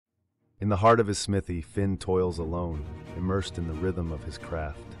In the heart of his smithy, Finn toils alone, immersed in the rhythm of his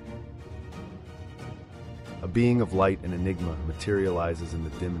craft. A being of light and enigma materializes in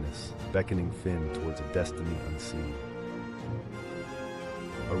the dimness, beckoning Finn towards a destiny unseen.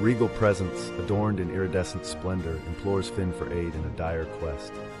 A regal presence, adorned in iridescent splendor, implores Finn for aid in a dire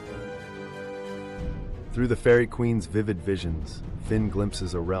quest. Through the Fairy Queen's vivid visions, Finn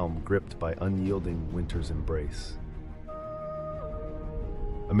glimpses a realm gripped by unyielding winter's embrace.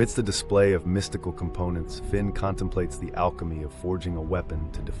 Amidst a display of mystical components, Finn contemplates the alchemy of forging a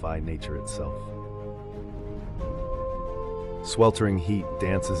weapon to defy nature itself. Sweltering heat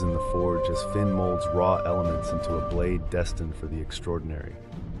dances in the forge as Finn molds raw elements into a blade destined for the extraordinary.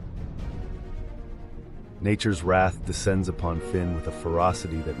 Nature's wrath descends upon Finn with a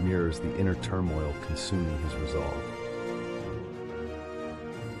ferocity that mirrors the inner turmoil consuming his resolve.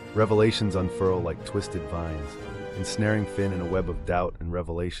 Revelations unfurl like twisted vines, ensnaring Finn in a web of doubt and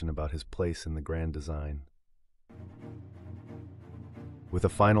revelation about his place in the grand design. With a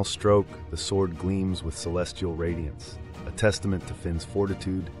final stroke, the sword gleams with celestial radiance, a testament to Finn's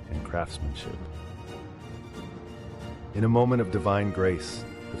fortitude and craftsmanship. In a moment of divine grace,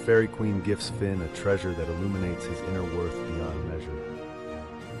 the Fairy Queen gifts Finn a treasure that illuminates his inner worth beyond measure.